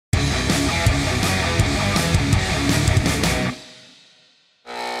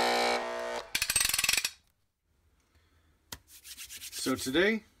So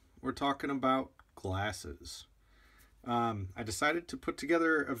today we're talking about glasses. I decided to put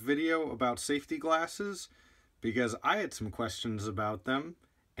together a video about safety glasses because I had some questions about them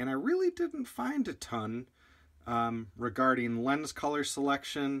and I really didn't find a ton regarding lens color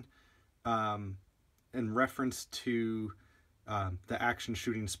selection in reference to the action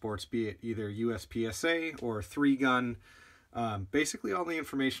shooting sports, be it either USPSA or 3-gun. Basically all the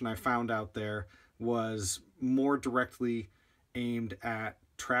information I found out there was more directly aimed at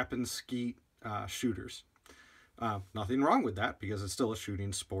trap and skeet shooters. Nothing wrong with that because it's still a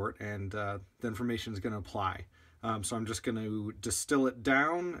shooting sport and the information is going to apply. So I'm just going to distill it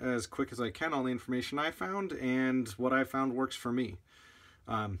down as quick as I can, all the information I found, and what I found works for me.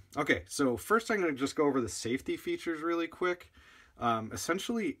 Okay, so first I'm going to just go over the safety features really quick.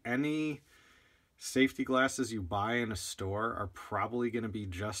 Essentially any safety glasses you buy in a store are probably going to be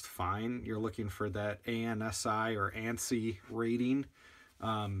just fine. You're looking for that ANSI or ANSI rating.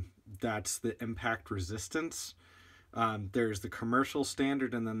 That's the impact resistance. There's the commercial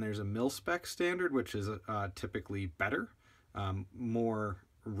standard, and then there's a mil-spec standard, which is typically better, more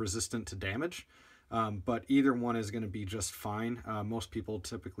resistant to damage. But either one is going to be just fine. Most people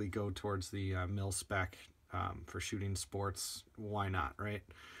typically go towards the mil-spec for shooting sports. Why not, right?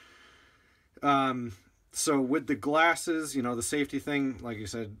 So with the glasses, the safety thing, like you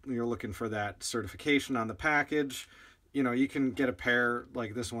said, you're looking for that certification on the package. You can get a pair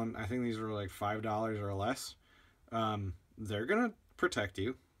like this one. I think these are like $5 or less. They're going to protect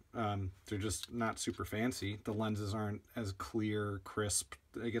you. They're just not super fancy. The lenses aren't as clear, crisp.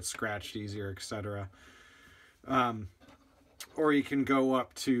 They get scratched easier, etc. Or you can go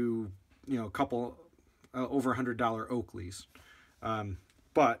up to, a couple over $100 Oakleys.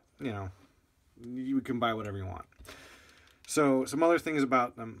 But, you can buy whatever you want. So some other things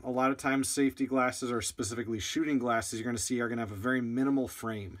about them. A lot of times safety glasses, or specifically shooting glasses, you're going to see are going to have a very minimal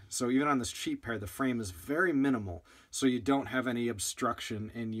frame. So even on this cheap pair, the frame is very minimal, so you don't have any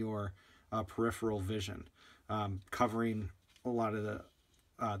obstruction in your peripheral vision, covering a lot of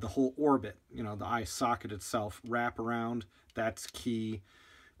the whole orbit. The eye socket itself, wrap around, that's key.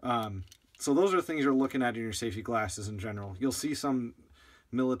 So those are the things you're looking at in your safety glasses in general. You'll see some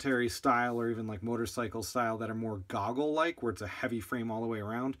military style or even like motorcycle style that are more goggle-like, where it's a heavy frame all the way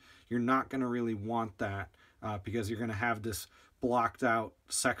around. You're not going to really want that because you're going to have this blocked out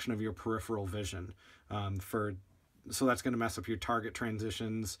section of your peripheral vision. So that's going to mess up your target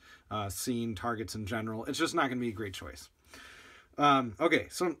transitions, seeing targets in general. It's just not going to be a great choice. Okay,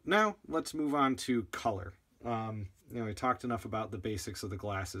 so now let's move on to color. We talked enough about the basics of the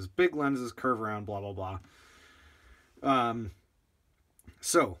glasses. Big lenses, curve around, blah, blah, blah.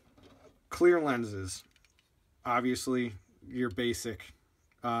 So, clear lenses, obviously, your basic,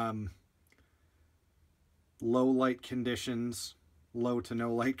 low light conditions, low to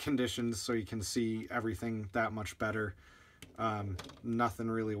no light conditions, so you can see everything that much better.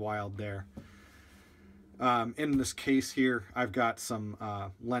 Nothing really wild there. In this case here, I've got some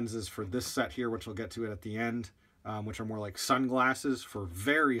lenses for this set here, which we'll get to it at the end, which are more like sunglasses for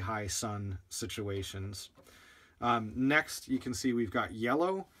very high sun situations. Next, you can see we've got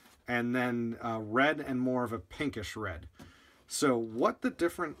yellow and then red and more of a pinkish red. So what the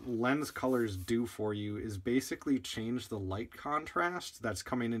different lens colors do for you is basically change the light contrast that's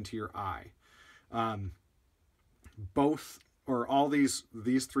coming into your eye. All these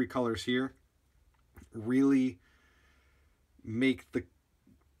three colors here really make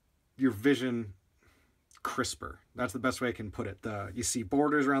your vision crisper. That's the best way I can put it. You see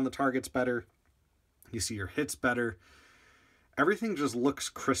borders around the targets better. You see your hits better. Everything just looks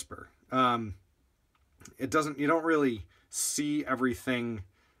crisper. You don't really see everything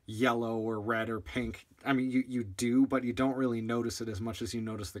yellow or red or pink. I mean, you do, but you don't really notice it as much as you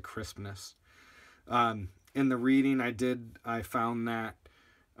notice the crispness. In the reading I found that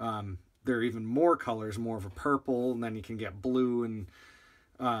there are even more colors, more of a purple, and then you can get blue.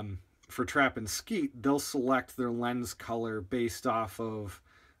 And for trap and skeet, they'll select their lens color based off of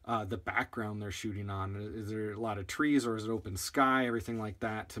the background they're shooting on. Is there a lot of trees or is it open sky, everything like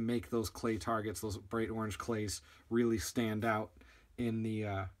that, to make those clay targets, those bright orange clays, really stand out in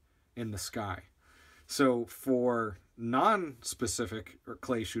the sky. So for non-specific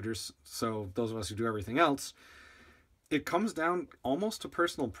clay shooters, so those of us who do everything else, it comes down almost to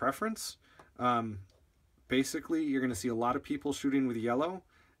personal preference. Basically, you're going to see a lot of people shooting with yellow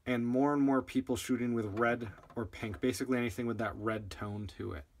and more people shooting with red or pink, basically anything with that red tone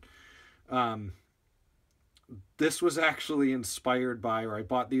to it. This was actually inspired by, or I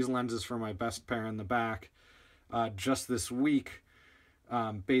bought these lenses for my best pair in the back just this week.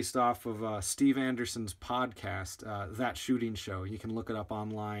 based off of Steve Anderson's podcast, That Shooting Show. You can look it up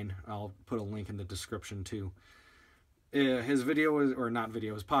online. I'll put a link in the description too. His video was, or not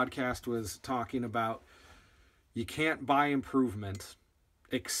video, his podcast was talking about you can't buy improvement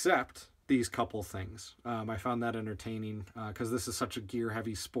except these couple things. I found that entertaining because this is such a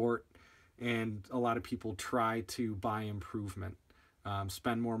gear-heavy sport, and a lot of people try to buy improvement.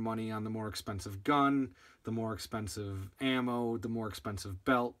 Spend more money on the more expensive gun, the more expensive ammo, the more expensive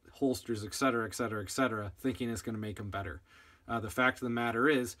belt, holsters, etc., etc., etc., thinking it's going to make them better. The fact of the matter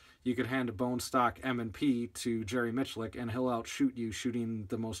is, you could hand a bone stock M&P to Jerry Michlik, and he'll outshoot you shooting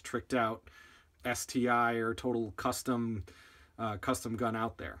the most tricked out STI or total custom gun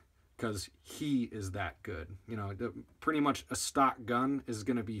out there, because he is that good. You know, pretty much a stock gun is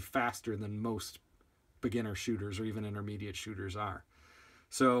going to be faster than most beginner shooters or even intermediate shooters are.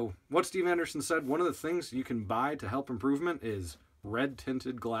 So what Steve Anderson said, one of the things you can buy to help improvement is red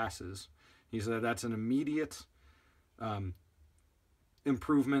tinted glasses. He said that's an immediate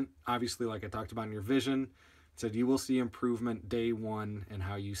improvement. Obviously, like I talked about in your vision, said you will see improvement day one in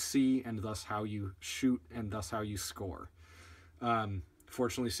how you see, and thus how you shoot, and thus how you score.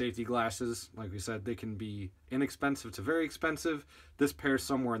 Fortunately, safety glasses, like we said, they can be inexpensive to very expensive. This pair's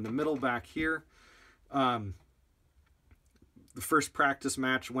somewhere in the middle back here. The first practice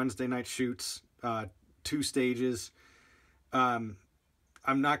match, Wednesday night shoots, 2 stages. I'm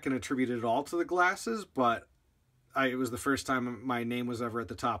not going to attribute it all to the glasses, but it was the first time my name was ever at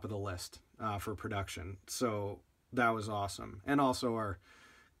the top of the list for production. So that was awesome. And also a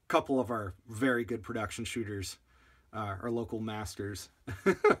couple of our very good production shooters, our local masters,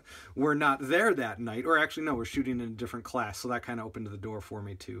 were not there that night. Or actually, no, we're shooting in a different class. So that kind of opened the door for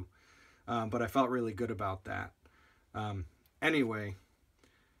me too. But I felt really good about that. Anyway,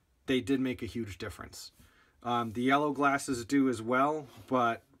 they did make a huge difference. The yellow glasses do as well,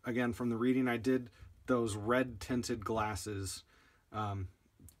 but again, from the reading I did, those red tinted glasses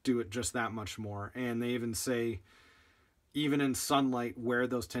do it just that much more. And they even say, even in sunlight, wear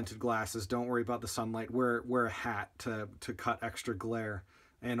those tinted glasses. Don't worry about the sunlight. Wear a hat to cut extra glare,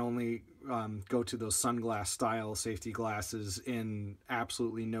 and only go to those sunglass style safety glasses in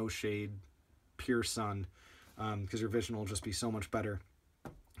absolutely no shade, pure sun, because your vision will just be so much better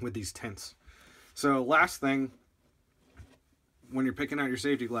with these tints. So last thing, when you're picking out your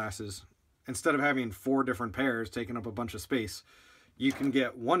safety glasses, instead of having 4 different pairs taking up a bunch of space, you can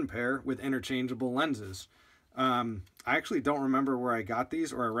get 1 pair with interchangeable lenses. I actually don't remember where I got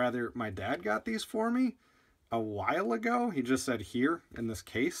these, or rather my dad got these for me a while ago. He just said here in this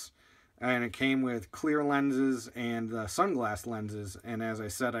case, and it came with clear lenses and sunglass lenses. And as I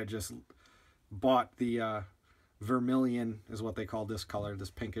said, I just bought the vermilion is what they call this color, this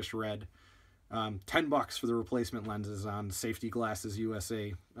pinkish red. $10 for the replacement lenses on Safety Glasses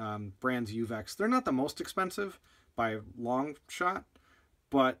USA, brands Uvex. They're not the most expensive by a long shot,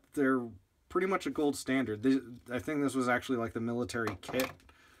 but they're pretty much a gold standard. I think this was actually like the military kit,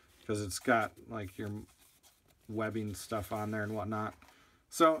 because it's got like your webbing stuff on there and whatnot.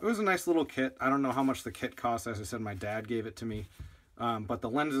 So it was a nice little kit. I don't know how much the kit cost. As I said, my dad gave it to me, but the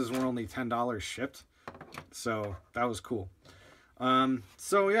lenses were only $10 shipped, so that was cool.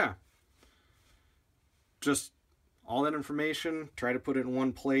 So yeah, just all that information, try to put it in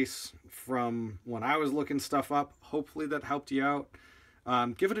one place from when I was looking stuff up. Hopefully that helped you out.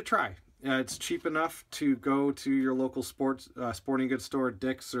 Give it a try. It's cheap enough to go to your local sporting goods store,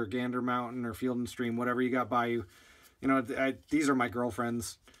 Dick's or Gander Mountain or Field & Stream, whatever you got by you. You know, these are my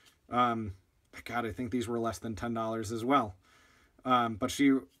girlfriend's. God, I think these were less than $10 as well. But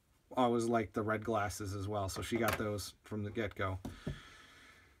she always liked the red glasses as well, so she got those from the get-go.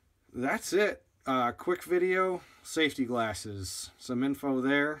 That's it. Quick video, safety glasses, some info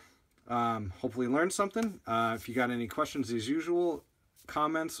there. Hopefully learned something. If you got any questions, as usual,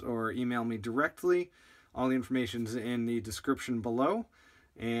 comments or email me directly. All the information's in the description below.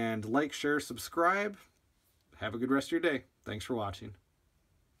 And like, share, subscribe. Have a good rest of your day. Thanks for watching.